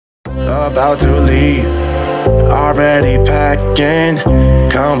About to leave, already packing.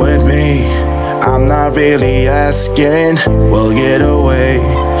 Come with me, I'm not really asking. We'll get away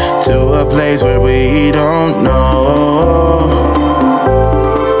to a place where we don't know.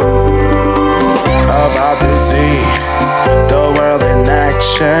 About to see the world in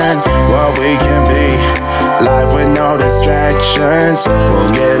action, what we can be, life with no distractions.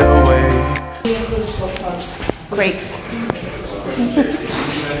 We'll get away. Great.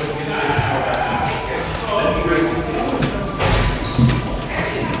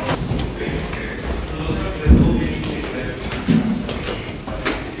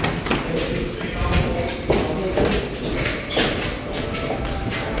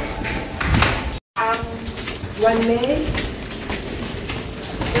 One leg.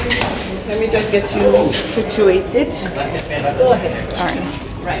 Let me just get you situated. Go ahead.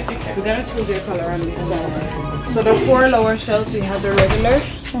 Alright. We're gonna choose your color on this side. So the 4 lower shells, we have the regular.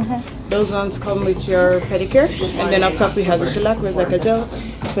 Those ones come with your pedicure. And then up top we have the shellac with like a gel.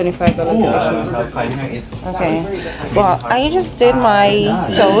 $25. Okay. Well, I just did my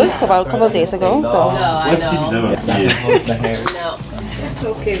toes about a couple of days ago, so. No, it's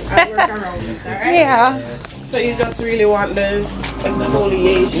okay. I work around it, alright? Yeah. So you just really want the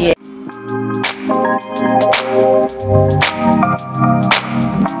exfoliation. Yeah.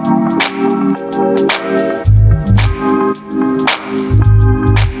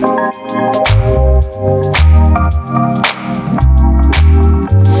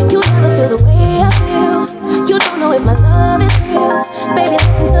 You never feel the way I feel. You don't know if my love is real. Baby,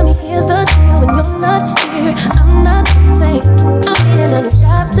 listen to me, here's the deal. When you're not here, I'm not the same. I'm reading a new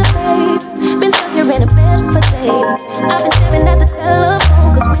chapter, babe. Been stuck here in a bed for days. I've been staring at the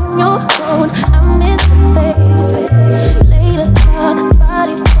telephone, cause when you're gone, I miss your face. Later talk,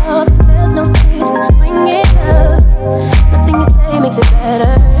 body talk, there's no need to bring it up. Nothing you say makes it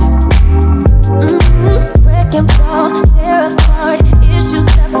better. Break and fall, tear apart, issues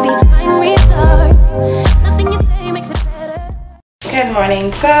left behind, restart. Nothing you say makes it better. Good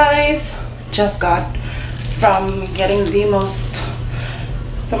morning, guys. Just got from getting the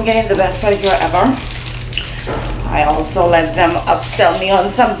best pedicure ever. I also let them upsell me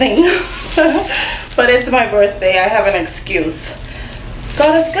on something. But it's my birthday, I have an excuse.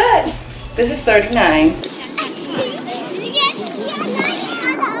 God is good. This is $39.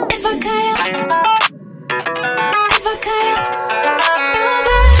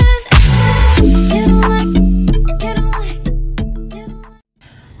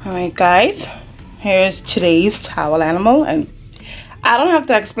 Alright guys, here's today's towel animal, and I don't have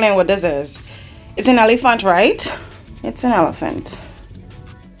to explain what this is. It's an elephant, right? It's an elephant.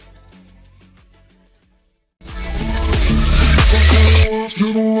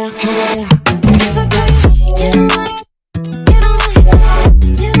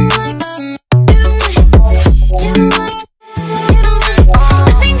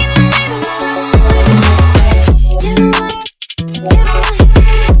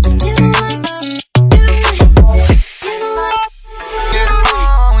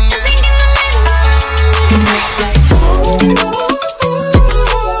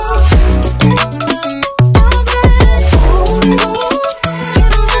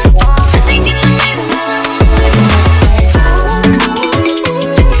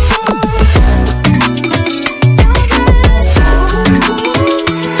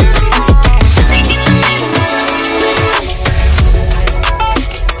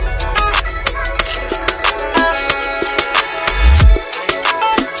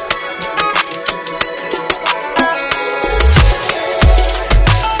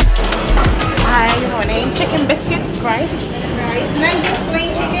 Chicken biscuit, rice. Ma'am, just plain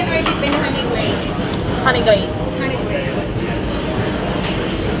chicken or depending honey glazed? Honey glazed. Honey glazed.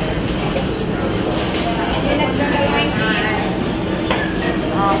 Okay, next on the line, please.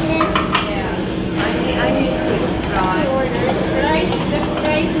 I need Two orders. Rice, just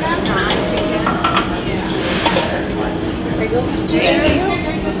rice, ma'am. Chicken biscuit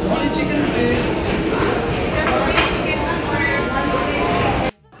or just plain chicken boost? Just plain chicken, ma'am, or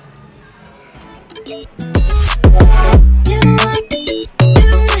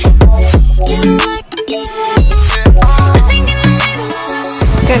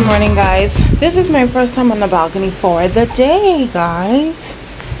Good morning, guys. This is my first time on the balcony for the day, guys.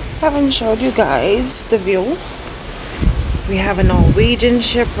 Haven't showed you guys the view. We have a Norwegian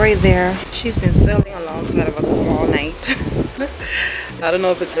ship right there. She's been sailing alongside of us all night. I don't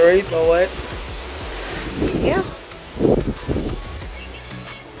know if it's a race or what. Yeah.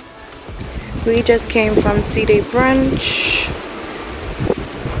 We just came from Seaday brunch.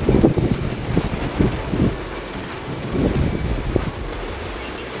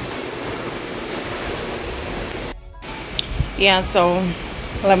 yeah, so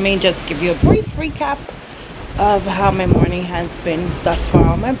let me just give you a brief recap of how my morning has been thus far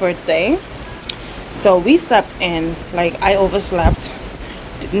on my birthday. So we slept in, like I overslept,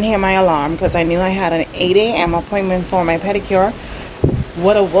 didn't hear my alarm because I knew I had an 8 a.m. appointment for my pedicure.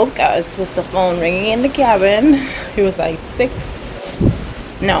 What awoke us was the phone ringing in the cabin. It was like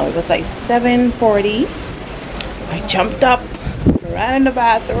 7:40. I jumped up, ran in the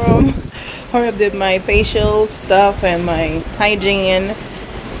bathroom, did my facial stuff and my hygiene,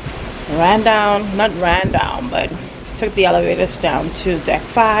 but took the elevators down to deck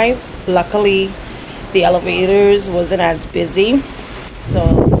 5. Luckily the elevators wasn't as busy,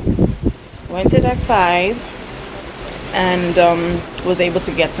 so went to deck 5 and was able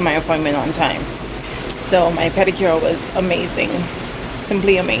to get to my appointment on time. So my pedicure was amazing,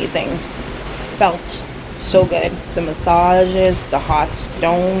 simply amazing. Felt so good. The massages, the hot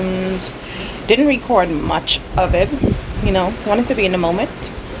stones. Didn't record much of it, you know, wanted to be in the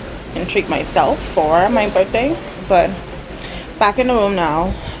moment and treat myself for my birthday. But back in the room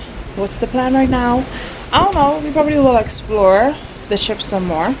now. What's the plan right now? I don't know. We probably will explore the ship some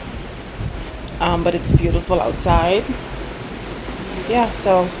more, but it's beautiful outside. Yeah,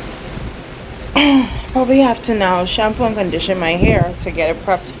 so probably have to now shampoo and condition my hair to get it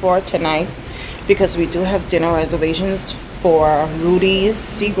prepped for tonight, because we do have dinner reservations for Rudis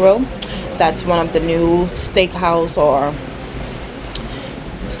Seagrill. That's one of the new steakhouse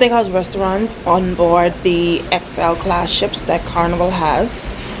restaurants on board the XL class ships that Carnival has.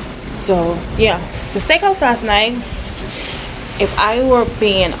 So yeah, the steakhouse last night, if I were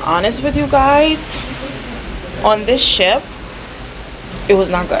being honest with you guys, on this ship, it was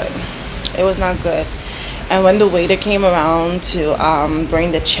not good. It was not good. And when the waiter came around to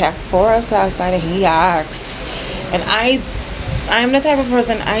bring the check for us last night, he asked, and I'm the type of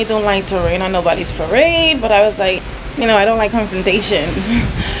person, I don't like to rain on nobody's parade, but I was like, you know, I don't like confrontation.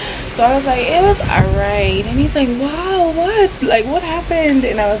 So I was like, it was alright. And he's like, wow, what? Like, what happened?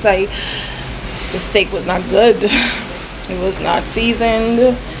 And I was like, the steak was not good. It was not seasoned.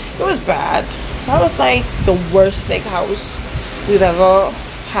 It was bad. That was like the worst steakhouse we've ever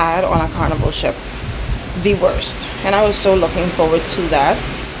had on a Carnival ship. The worst. And I was so looking forward to that.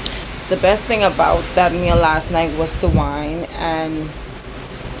 The best thing about that meal last night was the wine, and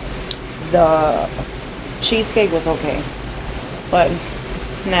the cheesecake was okay, but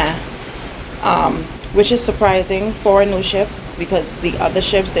nah, which is surprising for a new ship, because the other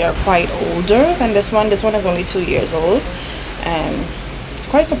ships, they are quite older than this one. This one is only 2 years old, and it's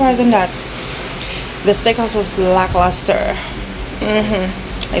quite surprising that the steakhouse was lackluster.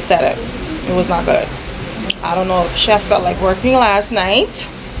 I said it. It was not good. I don't know if chef felt like working last night,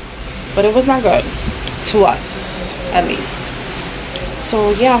 but it was not good to us, at least.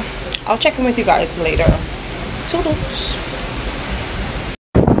 So yeah, I'll check in with you guys later. Toodles.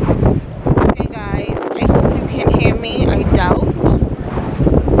 Hey guys, I hope you can hear me. I doubt.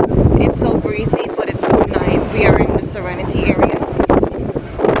 It's so breezy, but it's so nice. We are in the Serenity area.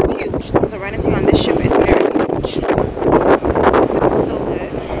 This is huge. The Serenity on this ship is very huge. It's so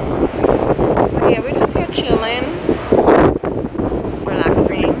good. So yeah, we're just here chilling,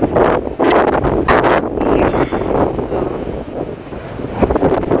 relaxing.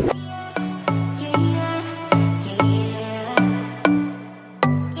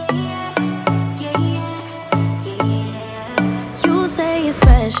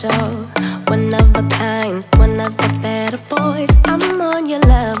 One of a kind, one of the better boys. I'm on your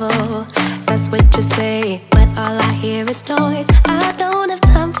level, that's what you say, but all I hear is noise. I don't have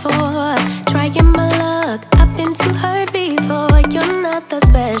time for trying my luck. I've been too hurt before. You're not that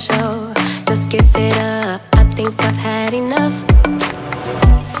special, just give it up. I think I've had enough.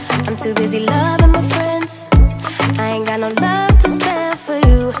 I'm too busy loving my friends. I ain't got no love to spare for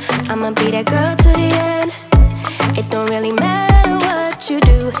you. I'ma be that girl to the end. It don't really matter what you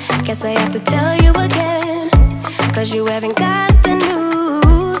do. Guess I have to tell you again, 'cause you haven't got the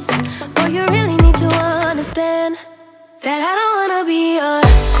news. Boy, you really need to understand that I don't wanna be your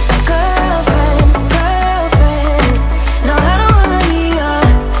girlfriend. No, I don't wanna be your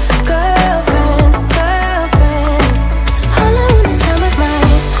girlfriend. All I want is time with my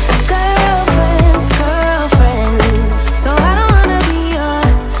girlfriend's girlfriend. So I don't wanna be your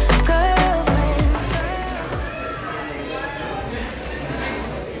girlfriend.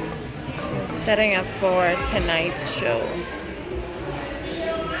 Setting up for tonight's show.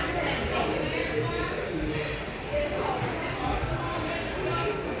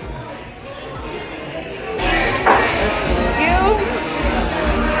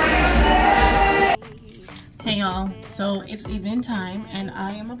 Hey y'all, so So it's evening time and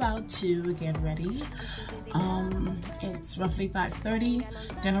I am about to get ready. It's roughly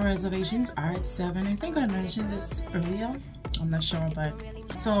 5:30. Dinner reservations are at 7. I think I mentioned this earlier. I'm not sure, but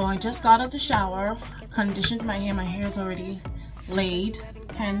so I just got out the shower, conditioned my hair. My hair is already laid,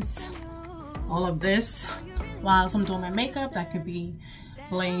 hence all of this. Whilst I'm doing my makeup, that could be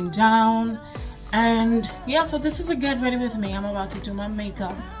laying down. And yeah, so this is a get ready with me. I'm about to do my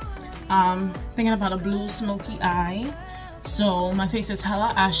makeup. Thinking about a blue smoky eye. So my face is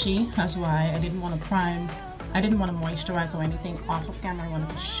hella ashy. That's why I didn't want to prime. I didn't want to moisturize or anything off of camera. I wanted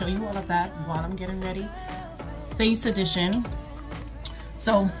to show you all of that while I'm getting ready. Face edition.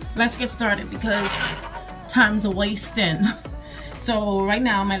 So let's get started because time's a wasting. So right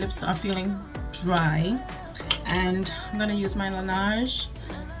now my lips are feeling dry. And I'm going to use my Laneige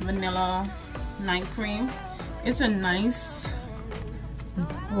Vanilla Night Cream. It's a nice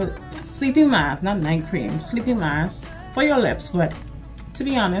sleeping mask, not night cream, sleeping mask for your lips, but to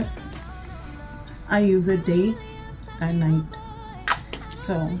be honest, I use it day and night.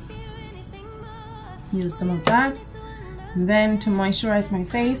 So use some of that. Then to moisturize my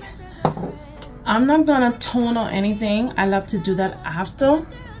face, I'm not gonna tone or anything. I love to do that after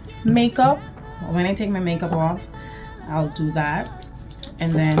makeup. When I take my makeup off, I'll do that.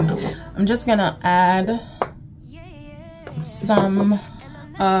 And then I'm just gonna add some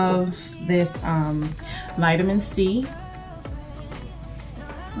of this vitamin C.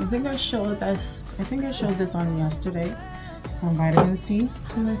 I think I showed this on yesterday. Some vitamin C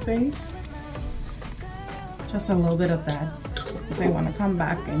to my face. Just a little bit of that because I want to come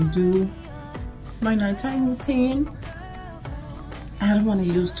back and do my nighttime routine. I don't want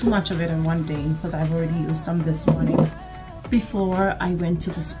to use too much of it in one day because I've already used some this morning before I went to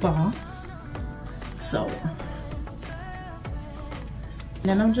the spa. So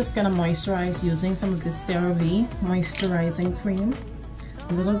then I'm just gonna moisturize using some of this CeraVe moisturizing cream.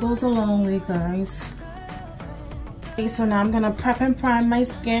 A little goes a long way, guys. Okay, so now I'm gonna prep and prime my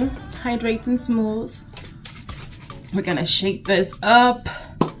skin, hydrate and smooth. We're gonna shake this up,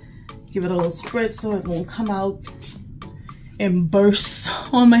 give it a little spritz so it won't come out and burst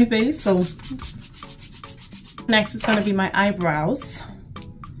on my face. So next is gonna be my eyebrows.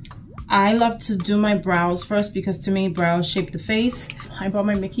 I love to do my brows first because to me brows shape the face. I brought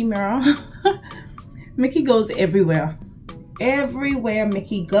my Mickey mirror. Mickey goes everywhere. Everywhere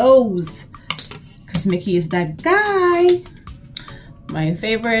Mickey goes. Because Mickey is that guy. My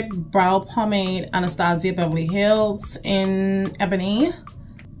favorite brow pomade, Anastasia Beverly Hills in Ebony.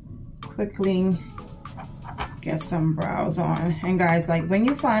 Quickly get some brows on. And guys, like when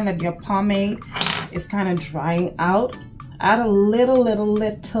you find that your pomade is kind of drying out, add a little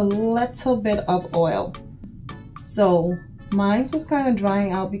bit of oil. So mine was kind of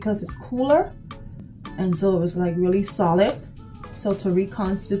drying out because it's cooler, and so it was like really solid. So to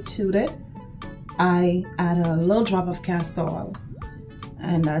reconstitute it, I added a little drop of castor oil,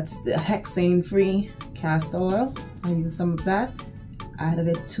 and that's the hexane-free castor oil. I used some of that, added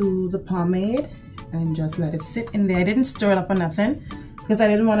it to the pomade, and just let it sit in there. I didn't stir it up or nothing because I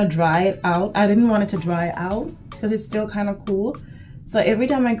didn't want to dry it out. I didn't want it to dry out because it's still kind of cool. So every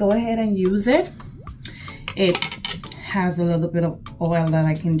time I go ahead and use it, it has a little bit of oil that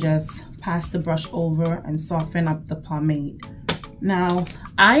I can just pass the brush over and soften up the pomade. Now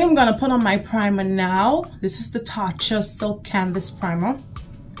I am gonna put on my primer now. This is the Tatcha Silk Canvas Primer.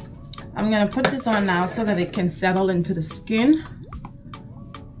 I'm gonna put this on now so that it can settle into the skin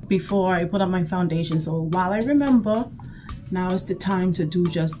before I put on my foundation. So while I remember, now is the time to do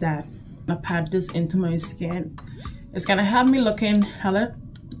just that. I'm gonna pat this into my skin. It's gonna have me looking hella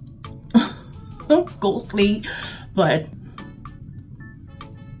ghostly, but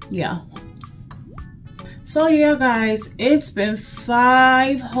yeah. So yeah guys, it's been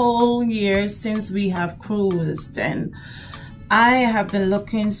 5 whole years since we have cruised, and I have been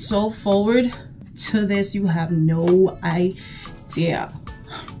looking so forward to this. You have no idea.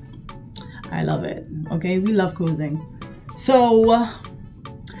 I love it. Okay, we love cruising. So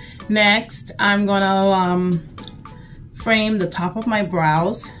next I'm gonna frame the top of my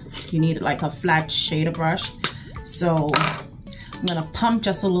brows. You need like a flat shader brush. So I'm gonna pump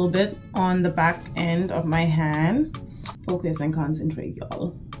just a little bit on the back end of my hand. Focus and concentrate,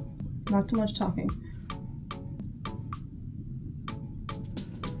 y'all. Not too much talking.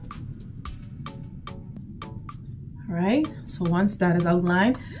 All right, so once that is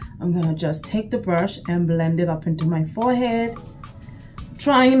outlined, I'm gonna just take the brush and blend it up into my forehead.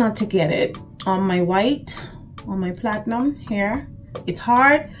 Trying not to get it on my white, on my platinum hair. It's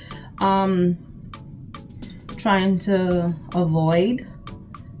hard. Trying to avoid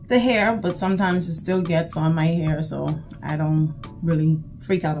the hair, but sometimes it still gets on my hair, so I don't really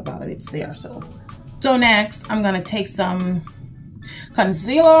freak out about it. It's there. So next I'm gonna take some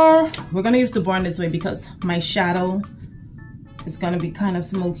concealer. We're gonna use the Born This Way because my shadow is gonna be kind of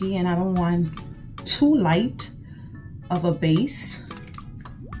smoky and I don't want too light of a base.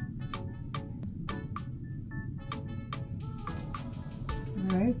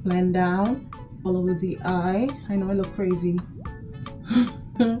 All right, blend down all over the eye. I know I look crazy,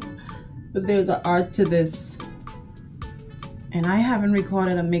 but there's an art to this. And I haven't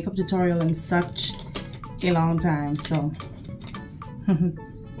recorded a makeup tutorial in such a long time, so.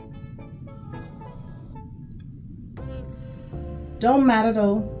 Don't matter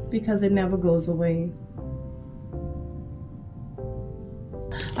though, because it never goes away.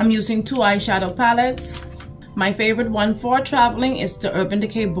 I'm using 2 eyeshadow palettes. My favorite one for traveling is the Urban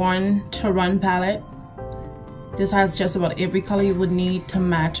Decay Born to Run palette. This has just about every color you would need to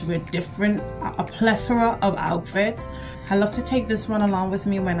match with a plethora of outfits. I love to take this one along with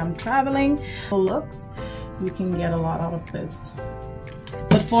me when I'm traveling. Looks, you can get a lot out of this.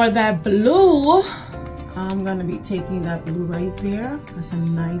 But for that blue, I'm gonna be taking that blue right there. That's a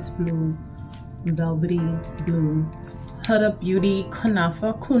nice blue, velvety blue. Huda Beauty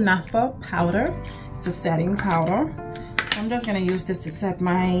Kunafa powder. It's a setting powder. So I'm just gonna use this to set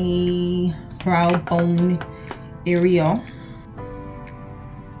my brow bone area.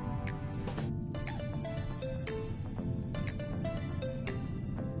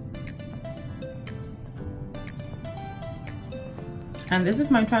 And this is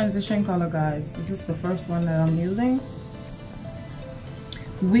my transition color, guys. This is the first one that I'm using.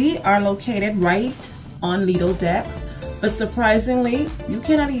 We are located right on Lido Deck, but surprisingly, you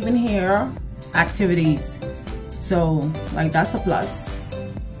cannot even hear activities. So, like, that's a plus.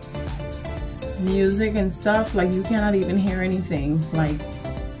 Music and stuff, like, you cannot even hear anything. Like,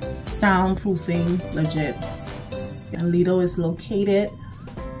 soundproofing, legit. And Lido is located,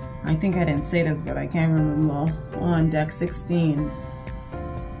 I think I didn't say this, but I can't remember, on deck 16.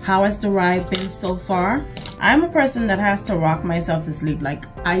 How has the ride been so far? I'm a person that has to rock myself to sleep. Like,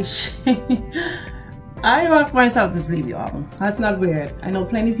 I rock myself to sleep, y'all. That's not weird. I know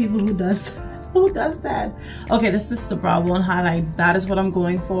plenty of people who does that. Okay, this is the brow bone highlight. That is what I'm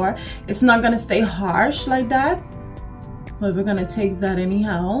going for. It's not gonna stay harsh like that, but we're gonna take that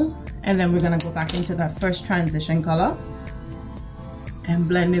anyhow, and then we're gonna go back into that first transition color and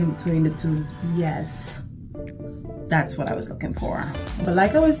blend in between the two. Yes, that's what I was looking for. But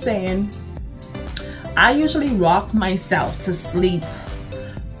like I was saying, I usually rock myself to sleep,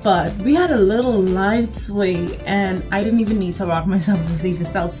 but we had a little light sway and I didn't even need to rock myself to sleep. It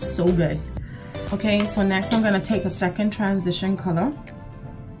felt so good. Okay, so next I'm gonna take a second transition color.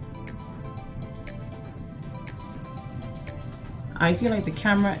 I feel like the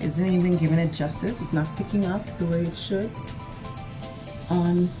camera isn't even giving it justice. It's not picking up the way it should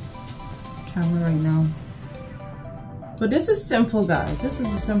on camera right now. But this is simple, guys. This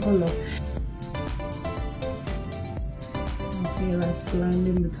is a simple look. Okay, let's blend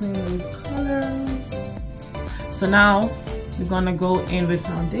in between those colors. So now we're gonna go in with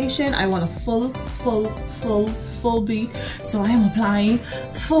foundation. I want a full beat. So I am applying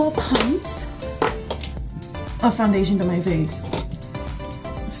 4 pumps of foundation to my face.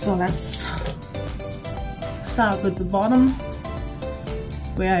 So let's start with the bottom,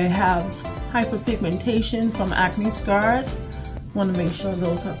 where I have hyperpigmentation from acne scars. Want to make sure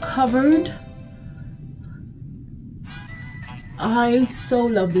those are covered. I so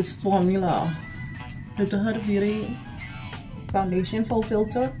love this formula with the Huda Beauty foundation, full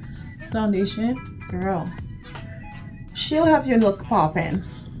filter foundation. Girl, she'll have your look popping.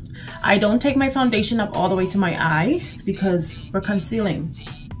 I don't take my foundation up all the way to my eye because we're concealing.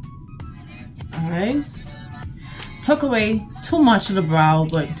 Alright, took away too much of the brow,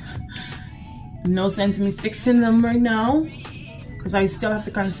 but no sense in me fixing them right now because I still have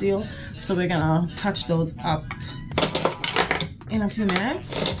to conceal. So we're gonna touch those up in a few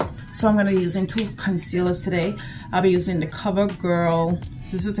minutes. So I'm gonna be using 2 concealers today. I'll be using the CoverGirl.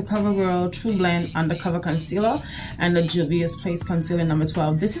 This is the CoverGirl True Blend Undercover Concealer and the Juvia's Place Concealer number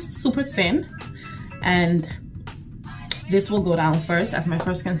 12. This is super thin, and this will go down first as my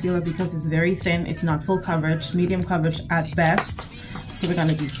first concealer because it's very thin. It's not full coverage, medium coverage at best. So we're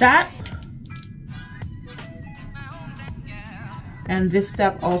gonna do that. And this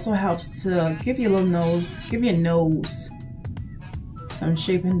step also helps to give you a little nose, give your nose some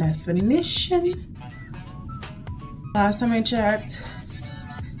shape and definition. Last time I checked,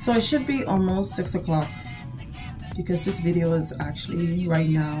 so it should be almost 6 o'clock because this video is actually right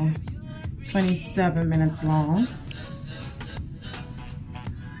now 27 minutes long.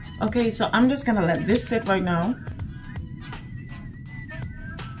 Okay, so I'm just gonna let this sit right now.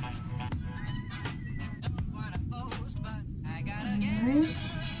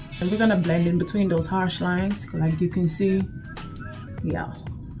 And we're gonna blend in between those harsh lines, like you can see. Yeah.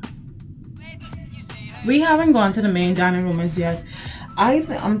 We haven't gone to the main dining room as yet.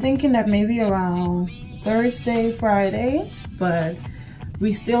 I'm thinking that maybe around Thursday, Friday, but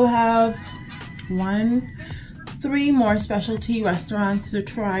we still have 3 more specialty restaurants to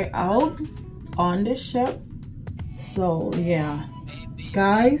try out on this ship. So yeah,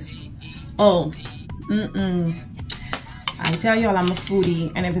 guys. Oh, I tell y'all I'm a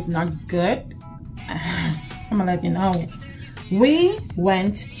foodie, and if it's not good, I'm gonna let you know. We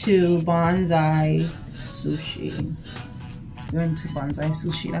went to Bonsai Sushi. We went to Bonsai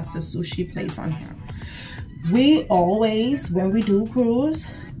Sushi. That's the sushi place on here. We always, when we do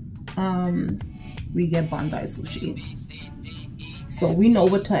cruise, we get Bonsai Sushi. So we know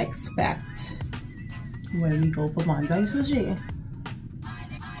what to expect when we go for Bonsai Sushi.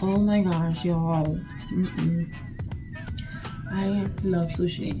 Oh my gosh, y'all. I love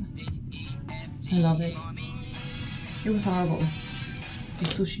sushi. I love it. It was horrible. The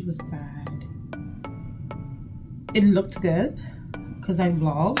sushi was bad. It looked good because I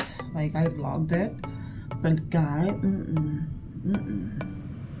vlogged. Like, I vlogged it. But guy,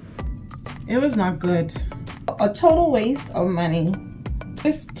 it was not good. A total waste of money.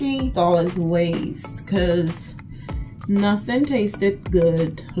 $50 waste because nothing tasted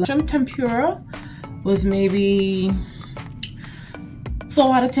good. Shrimp tempura was maybe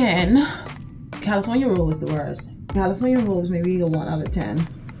 4 out of 10. California roll was the worst. California roll was maybe a 1 out of 10.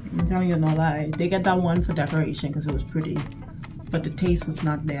 I'm telling you, no lie. They get that one for decoration because it was pretty, but the taste was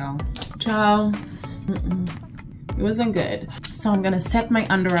not there. Ciao. It wasn't good. So I'm gonna set my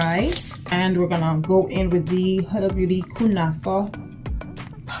under eyes, and we're gonna go in with the Huda Beauty Kunafa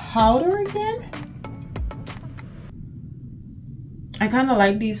powder again. I kind of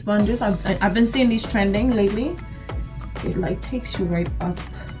like these sponges. I've been seeing these trending lately. It like takes you right up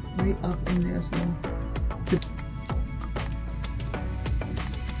in there. So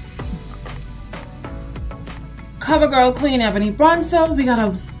CoverGirl Queen Ebony Bronzer. We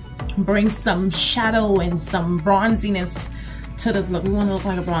gotta bring some shadow and some bronziness to this look. We want to look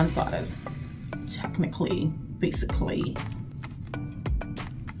like a bronze goddess, technically, basically.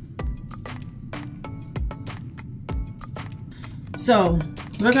 So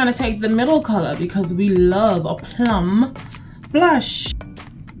we're gonna take the middle color because we love a plum blush.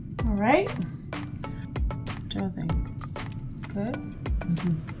 All right, what do you think? Good.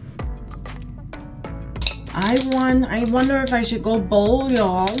 I wonder if I should go bold,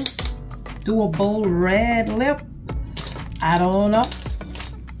 y'all. Do a bold red lip. I don't know.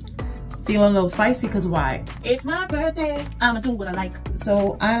 Feeling a little feisty because why? It's my birthday. I'ma do what I like.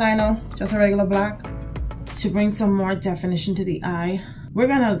 So eyeliner, just a regular black, to bring some more definition to the eye. We're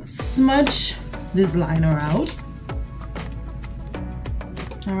gonna smudge this liner out.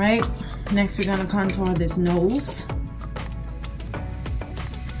 All right, next we're gonna contour this nose.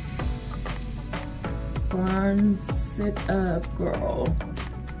 Bronze it up, girl.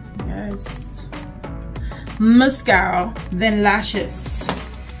 Yes. Mascara, then lashes.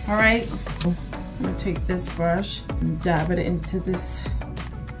 All right, I'm gonna take this brush and dab it into this.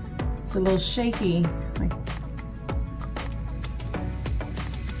 It's a little shaky. Like,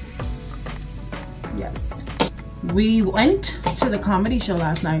 yes. We went to the comedy show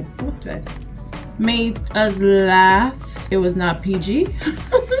last night. It was good. Made us laugh. It was not PG.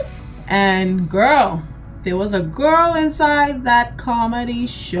 And girl, there was a girl inside that comedy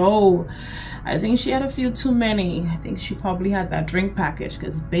show. I think she had a few too many. I think she probably had that drink package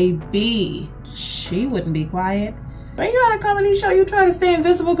because baby, she wouldn't be quiet. When you're at a comedy show, you try to stay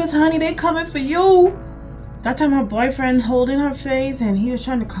invisible because honey, they coming for you. That time her boyfriend holding her face and he was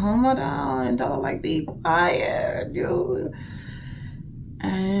trying to calm her down and tell her like, be quiet, you.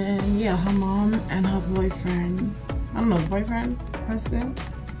 And yeah, her mom and her boyfriend, I don't know, boyfriend, husband,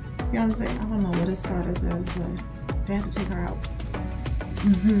 fiance, I don't know what his status is, but they had to take her out.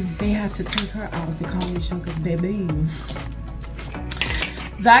 They had to take her out of the comedy show because baby,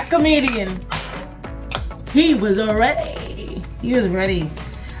 that comedian, he was ready. He was ready.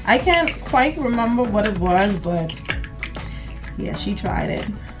 I can't quite remember what it was, but yeah, she tried it.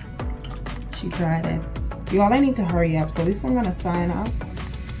 She tried it. Y'all, I need to hurry up. So at least I'm gonna sign up.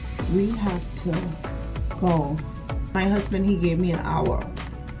 We have to go. My husband, he gave me an hour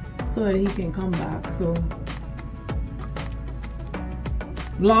so that he can come back. So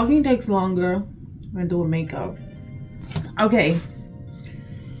vlogging takes longer when doing makeup. Okay.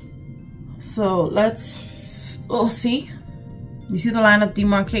 So let's, oh, see? You see the line of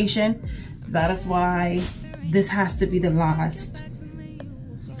demarcation? That is why this has to be the last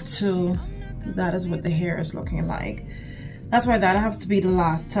to, that is what the hair is looking like. That's why that has to be the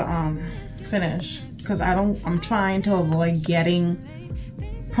last to finish, because I'm trying to avoid getting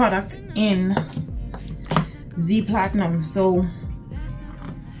product in the platinum. So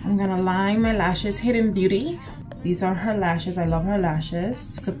I'm gonna line my lashes. Hidden Beauty, these are her lashes. I love her lashes.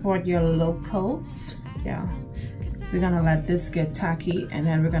 Support your locals. Yeah, we're gonna let this get tacky, and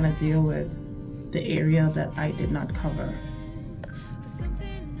then we're gonna deal with the area that I did not cover.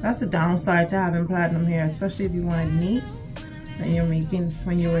 That's the downside to having platinum hair, especially if you want it neat when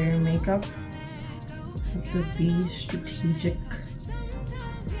you're wearing makeup. You have to be strategic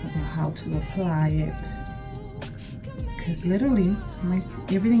about how to apply it, because literally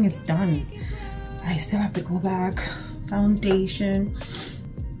everything is done. I still have to go back. Foundation,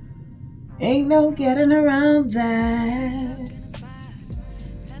 ain't no getting around that.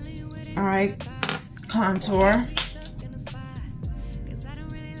 All right, contour.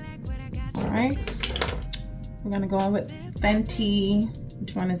 All right, we're gonna go on with Fenty.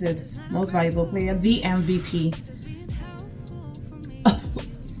 Which one is it? Most Valuable Player, the MVP.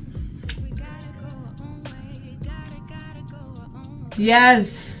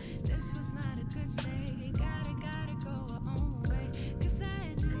 Yes.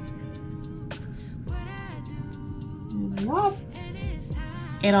 Rub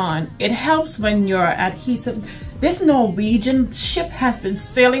it on. It helps when your adhesive. This Norwegian ship has been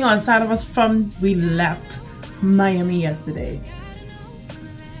sailing on side of us from we left Miami yesterday.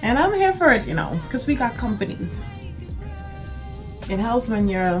 And I'm here for it, you know, because we got company. It helps when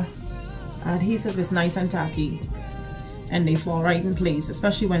your adhesive is nice and tacky and they fall right in place,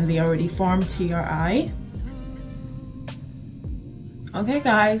 especially when they already formed to your eye. Okay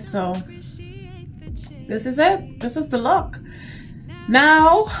guys, so this is it. This is the look.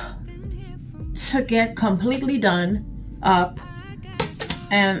 Now to get completely done up,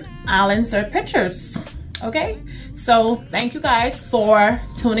 and I'll insert pictures. Okay, so thank you guys for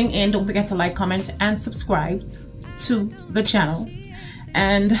tuning in. Don't forget to like, comment, and subscribe to the channel.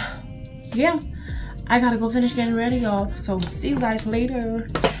 And yeah, I gotta go finish getting ready, y'all. So see you guys later.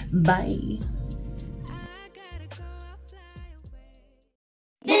 Bye.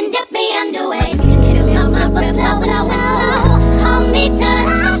 Then dip me underway. You can feel my mind for flow. Hold me till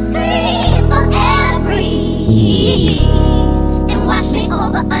I scream for air to breathe, and wash me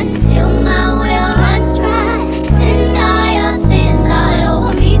over until